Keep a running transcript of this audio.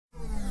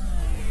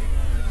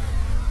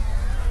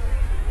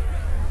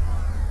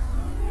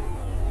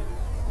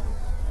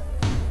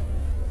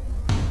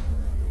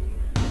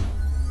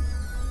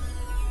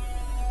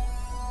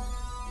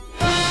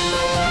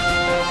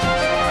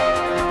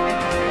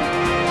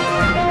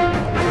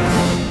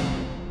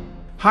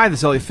Hi,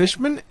 this is Elliot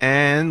Fishman,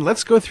 and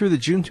let's go through the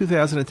June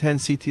 2010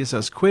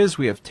 CTisus quiz.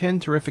 We have 10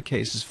 terrific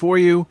cases for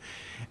you,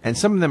 and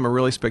some of them are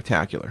really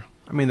spectacular.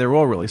 I mean, they're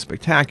all really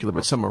spectacular,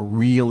 but some are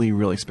really,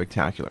 really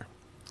spectacular.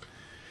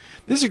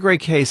 This is a great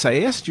case. I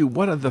asked you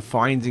what are the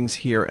findings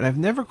here, and I've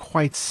never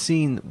quite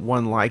seen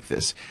one like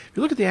this. If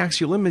you look at the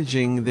axial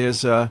imaging,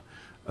 there's a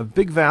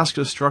big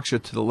vascular structure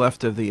to the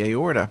left of the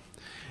aorta.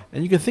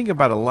 And you can think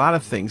about a lot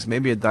of things,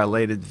 maybe a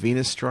dilated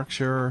venous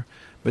structure,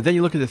 but then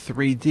you look at the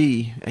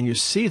 3D and you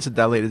see it's a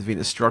dilated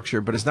venous structure,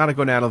 but it's not a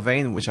gonadal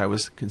vein, which I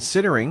was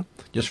considering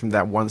just from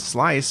that one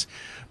slice,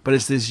 but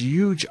it's this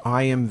huge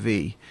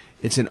IMV.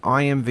 It's an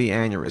IMV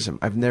aneurysm.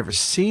 I've never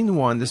seen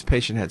one. This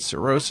patient had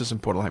cirrhosis and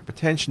portal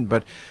hypertension,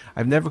 but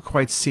I've never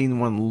quite seen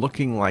one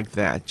looking like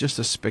that. Just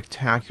a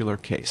spectacular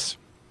case.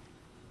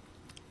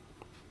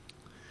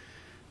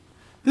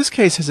 This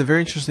case has a very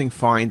interesting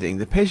finding.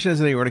 The patient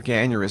has an aortic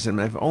aneurysm,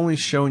 and I've only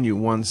shown you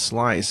one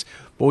slice.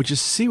 But what you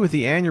see with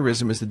the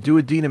aneurysm is the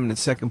duodenum in the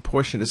second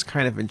portion is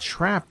kind of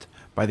entrapped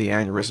by the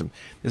aneurysm.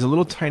 There's a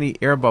little tiny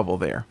air bubble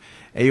there.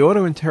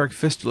 Aortoenteric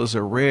fistulas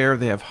are rare.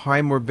 They have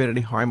high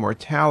morbidity, high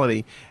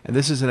mortality, and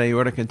this is an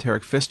aortic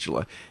enteric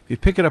fistula. If you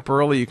pick it up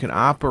early, you can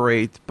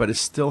operate, but it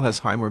still has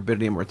high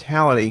morbidity and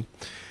mortality.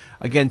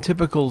 Again,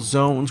 typical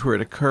zones where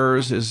it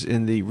occurs is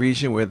in the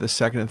region where the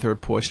second and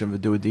third portion of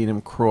the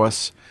duodenum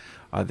cross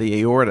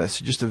the aorta.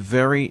 So just a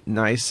very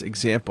nice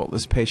example.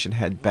 This patient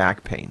had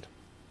back pain.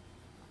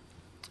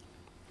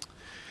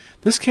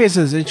 This case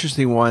is an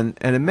interesting one,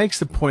 and it makes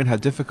the point how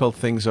difficult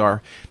things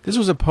are. This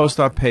was a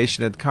post-op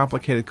patient, had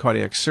complicated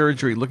cardiac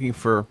surgery, looking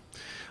for a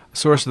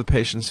source of the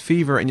patient's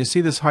fever, and you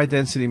see this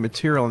high-density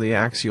material on the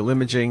axial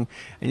imaging,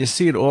 and you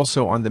see it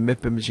also on the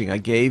MIP imaging I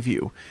gave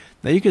you.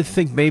 Now you could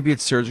think maybe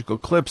it's surgical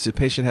clips. The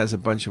patient has a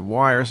bunch of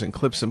wires and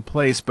clips in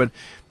place, but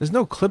there's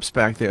no clips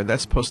back there.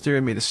 That's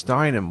posterior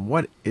mediastinum.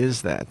 What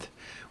is that?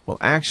 Well,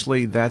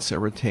 actually, that's a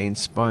retained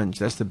sponge.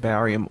 That's the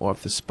barium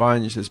off the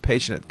sponge. This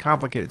patient had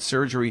complicated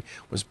surgery,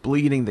 was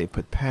bleeding. They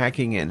put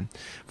packing in.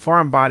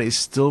 Foreign bodies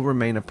still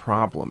remain a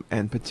problem,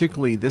 and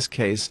particularly this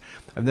case,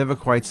 I've never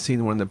quite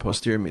seen one in the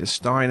posterior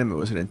mediastinum. It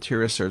was an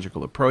anterior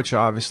surgical approach,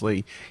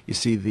 obviously. You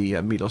see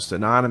the medial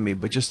sternotomy,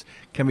 but just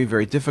can be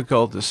very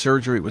difficult. The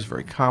surgery was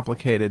very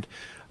complicated.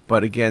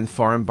 But again,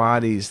 foreign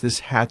bodies, this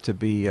had to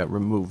be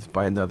removed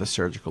by another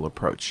surgical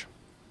approach.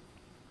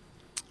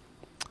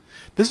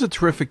 This is a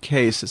terrific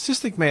case. A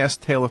cystic mass,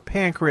 tail of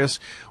pancreas,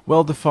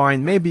 well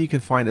defined. Maybe you can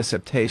find a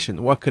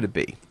septation. What could it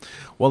be?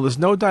 Well, there's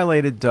no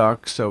dilated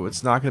duct, so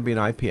it's not going to be an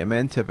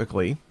IPMN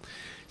typically.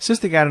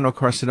 Cystic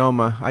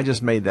adenocarcinoma, I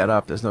just made that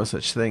up. There's no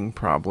such thing,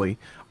 probably.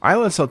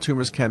 Islet cell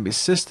tumors can be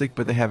cystic,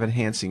 but they have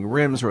enhancing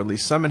rims, or at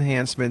least some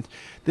enhancement.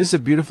 This is a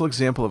beautiful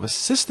example of a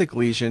cystic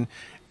lesion,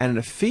 and in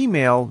a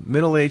female,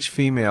 middle-aged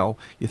female,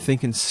 you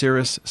think in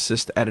serous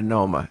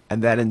cystadenoma,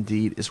 and that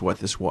indeed is what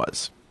this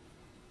was.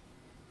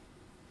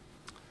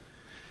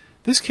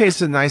 This case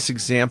is a nice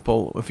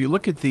example. If you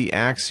look at the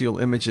axial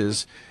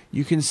images,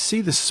 you can see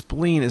the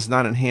spleen is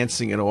not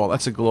enhancing at all.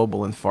 That's a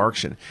global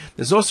infarction.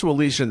 There's also a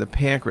lesion in the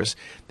pancreas.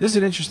 This is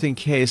an interesting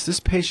case. This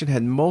patient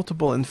had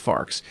multiple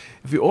infarcts.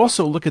 If you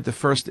also look at the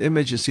first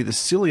image, you see the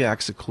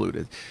celiac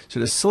occluded. So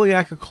the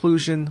celiac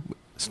occlusion,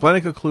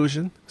 splenic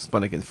occlusion,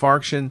 splenic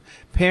infarction,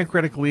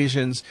 pancreatic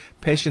lesions.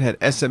 Patient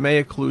had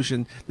SMA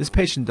occlusion. This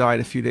patient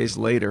died a few days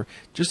later.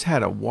 Just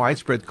had a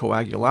widespread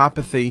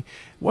coagulopathy. It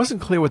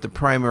wasn't clear what the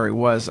primary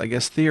was. I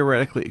guess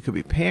theoretically it could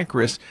be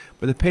pancreas,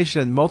 but the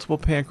patient had multiple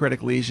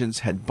pancreatic lesions,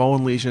 had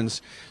bone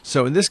lesions.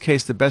 So in this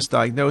case, the best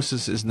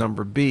diagnosis is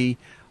number B,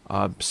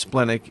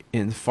 splenic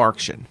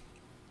infarction.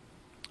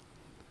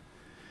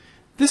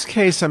 This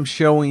case I'm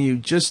showing you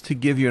just to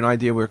give you an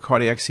idea where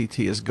cardiac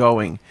CT is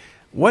going.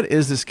 What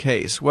is this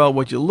case? Well,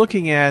 what you're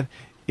looking at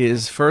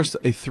is first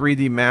a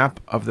 3D map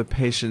of the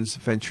patient's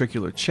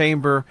ventricular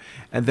chamber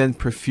and then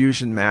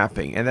perfusion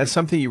mapping. And that's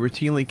something you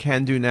routinely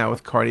can do now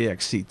with cardiac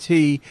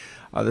CT.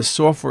 The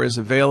software is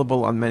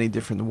available on many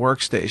different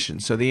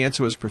workstations. So the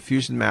answer was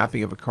perfusion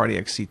mapping of a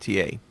cardiac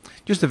CTA.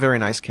 Just a very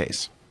nice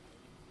case.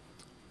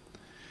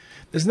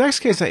 This next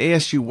case, I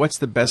asked you what's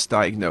the best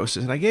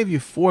diagnosis, and I gave you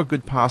 4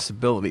 good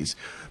possibilities.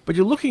 But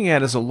you're looking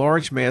at is a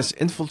large mass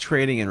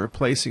infiltrating and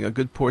replacing a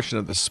good portion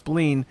of the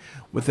spleen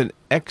with an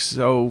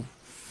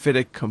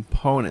exophytic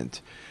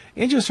component.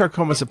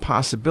 Angiosarcoma is a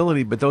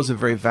possibility, but those are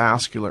very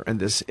vascular,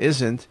 and this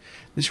isn't.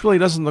 This really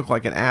doesn't look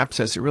like an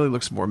abscess. It really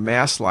looks more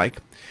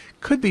mass-like.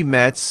 Could be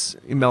Mets.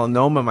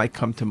 Melanoma might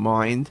come to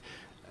mind.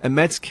 And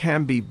Mets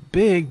can be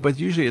big, but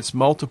usually it's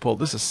multiple.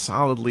 This is a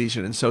solid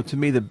lesion, and so to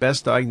me the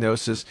best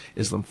diagnosis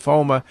is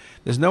lymphoma.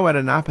 There's no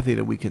adenopathy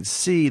that we can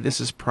see.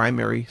 This is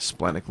primary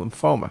splenic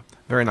lymphoma.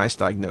 Very nice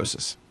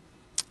diagnosis.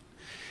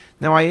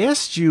 Now I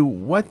asked you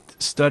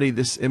what study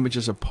this image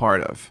is a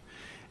part of.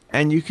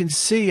 And you can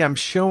see I'm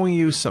showing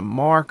you some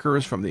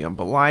markers from the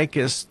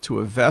umbilicus to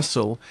a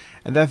vessel,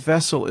 and that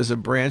vessel is a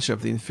branch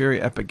of the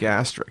inferior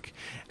epigastric.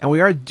 And we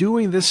are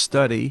doing this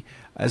study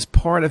as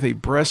part of a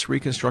breast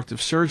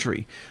reconstructive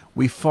surgery.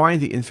 We find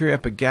the inferior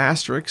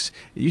epigastrix.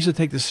 It used to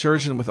take the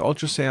surgeon with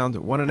ultrasound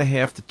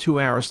 1.5 to 2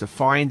 hours to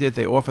find it.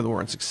 They often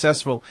weren't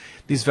successful.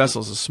 These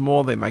vessels are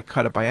small. They might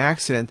cut it by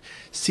accident.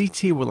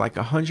 CT were like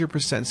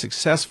 100%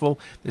 successful.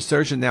 The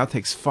surgeon now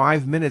takes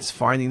 5 minutes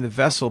finding the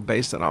vessel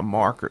based on our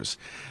markers.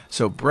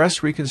 So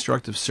breast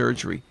reconstructive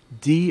surgery,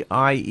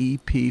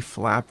 DIEP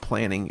flap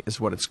planning is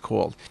what it's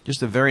called.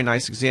 Just a very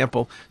nice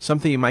example,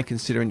 something you might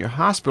consider in your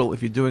hospital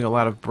if you're doing a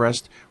lot of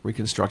breast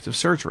reconstructive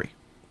surgery.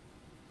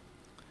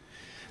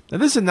 Now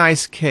this is a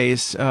nice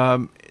case. This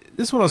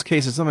is one of those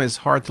cases sometimes it's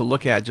hard to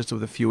look at just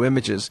with a few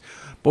images.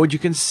 But what you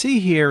can see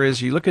here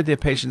is you look at the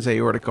patient's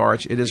aortic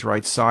arch, it is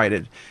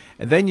right-sided.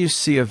 And then you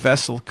see a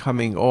vessel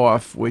coming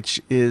off,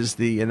 which is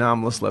the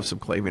anomalous left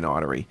subclavian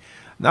artery.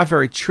 Not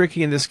very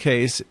tricky in this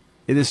case.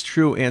 It is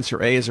true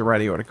answer A is a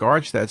right aortic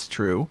arch, that's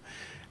true.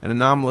 An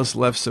anomalous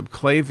left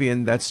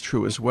subclavian, that's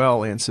true as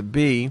well. Answer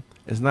B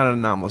is not an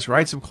anomalous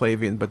right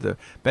subclavian, but the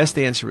best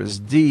answer is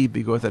D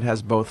because it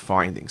has both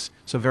findings.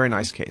 So very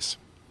nice case.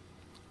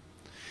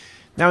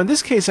 Now, in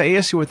this case, I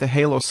asked you what the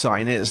halo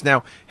sign is.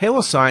 Now, halo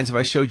signs, if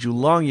I showed you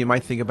lung, you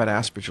might think about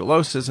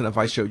aspergillosis, and if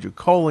I showed you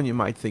colon, you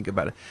might think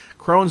about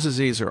Crohn's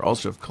disease or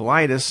ulcerative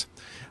colitis.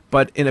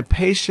 But in a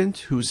patient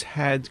who's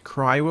had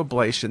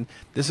cryoablation,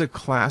 this is a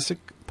classic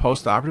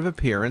postoperative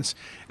appearance,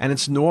 and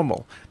it's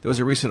normal. There was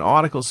a recent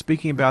article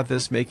speaking about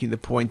this, making the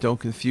point, don't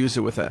confuse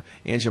it with an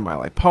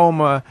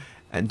angiomyolipoma,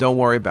 and don't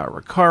worry about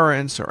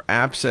recurrence or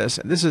abscess.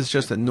 And this is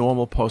just a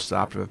normal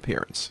postoperative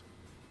appearance.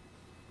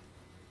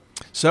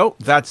 So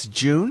that's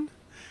June.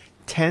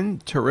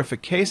 10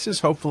 terrific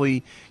cases.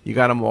 Hopefully you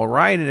got them all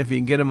right. And if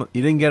you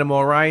didn't get them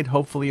all right,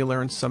 hopefully you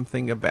learned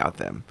something about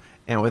them.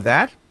 And with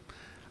that,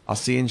 I'll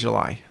see you in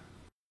July.